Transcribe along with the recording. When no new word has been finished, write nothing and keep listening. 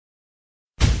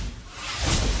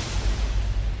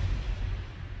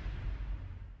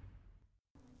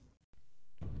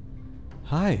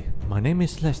Hi, my name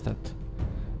is Lestat,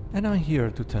 and I'm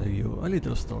here to tell you a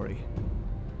little story.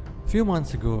 A few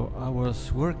months ago I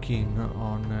was working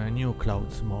on a new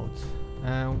clouds mode,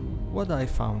 and what I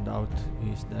found out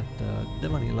is that the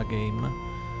vanilla game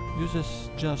uses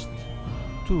just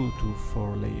 2 to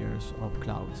 4 layers of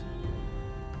clouds.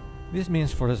 This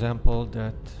means, for example,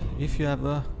 that if you have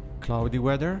a cloudy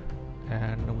weather,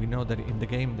 and we know that in the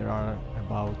game there are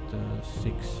about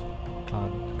 6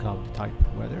 cloud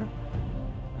type weather,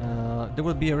 there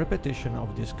will be a repetition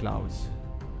of these clouds.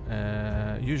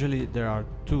 Usually there are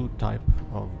 2 type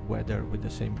of weather with the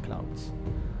same clouds.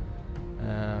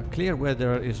 Clear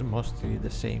weather is mostly the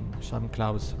same. Some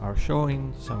clouds are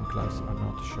showing, some clouds are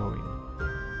not showing.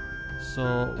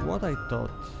 So what I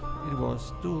thought it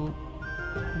was to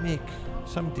make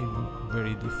something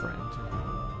very different.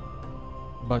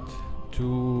 But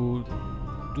to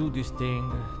do this thing,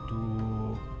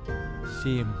 to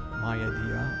see my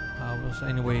idea, I was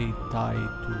anyway tied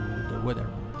to the weather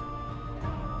mode,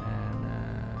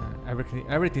 and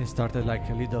everything started like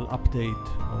a little update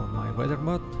of my weather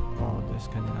mode on the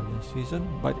Scandinavian season,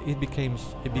 but it became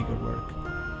a bigger work.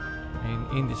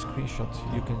 And in this screenshot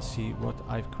you can see what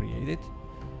I've created.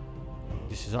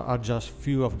 These are just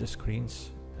few of the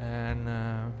screens, and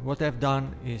what I've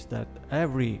done is that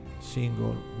every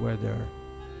single weather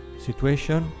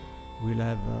situation will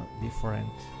have different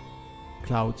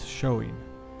clouds showing.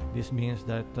 This means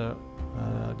that the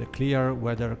clear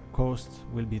weather coast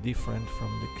will be different from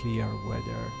the clear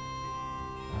weather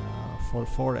for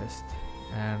forest,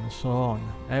 and so on.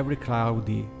 Every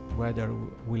cloudy weather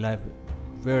will have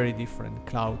very different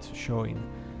clouds showing.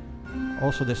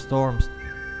 Also the storms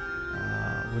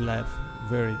will have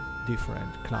very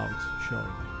different clouds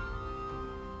showing.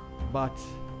 But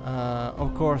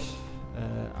of course,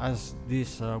 as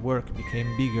this work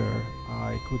became bigger,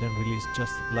 I couldn't release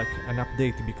just like an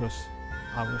update, because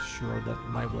I was sure that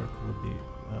my work would be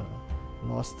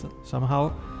lost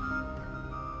somehow.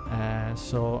 And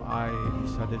so I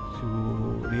decided to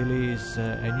release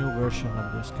a new version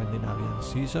of the Scandinavian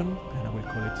season, and I will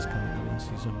call it Scandinavian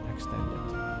Season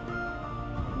Extended.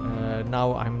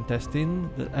 Now I'm testing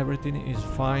that everything is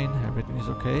fine, everything is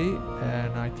okay,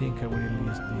 and I think I will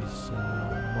release this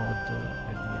mod at the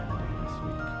end of this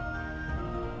week.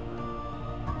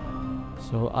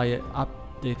 So I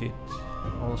updated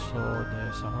also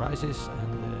the sunrises and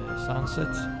the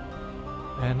sunsets,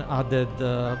 and added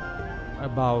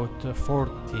about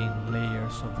 14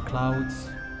 layers of clouds,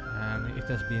 and it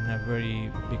has been a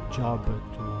very big job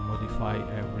to modify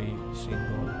every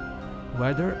single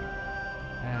weather.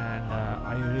 And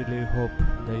I really hope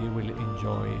that you will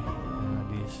enjoy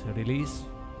this release,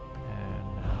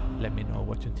 and let me know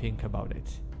what you think about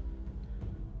it.